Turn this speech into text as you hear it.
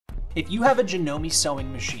If you have a Janome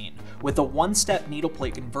sewing machine with a one-step needle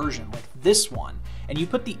plate conversion like this one, and you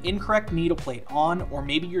put the incorrect needle plate on, or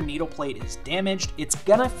maybe your needle plate is damaged, it's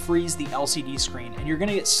gonna freeze the LCD screen and you're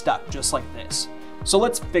gonna get stuck just like this. So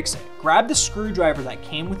let's fix it. Grab the screwdriver that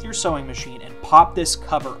came with your sewing machine and pop this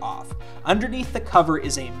cover off. Underneath the cover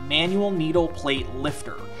is a manual needle plate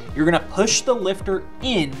lifter. You're gonna push the lifter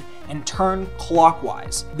in and turn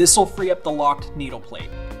clockwise. This will free up the locked needle plate.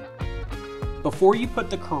 Before you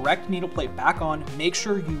put the correct needle plate back on, make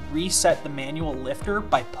sure you reset the manual lifter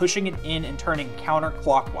by pushing it in and turning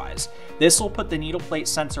counterclockwise. This will put the needle plate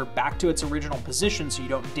sensor back to its original position so you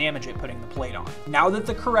don't damage it putting the plate on. Now that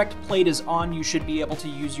the correct plate is on, you should be able to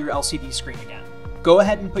use your LCD screen again. Go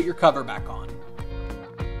ahead and put your cover back on.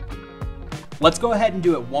 Let's go ahead and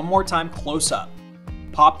do it one more time close up.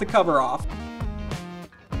 Pop the cover off.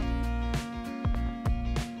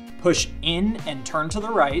 Push in and turn to the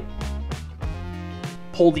right.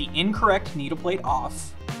 Pull the incorrect needle plate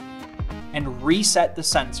off and reset the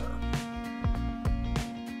sensor.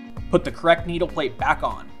 Put the correct needle plate back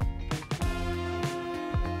on.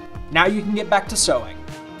 Now you can get back to sewing.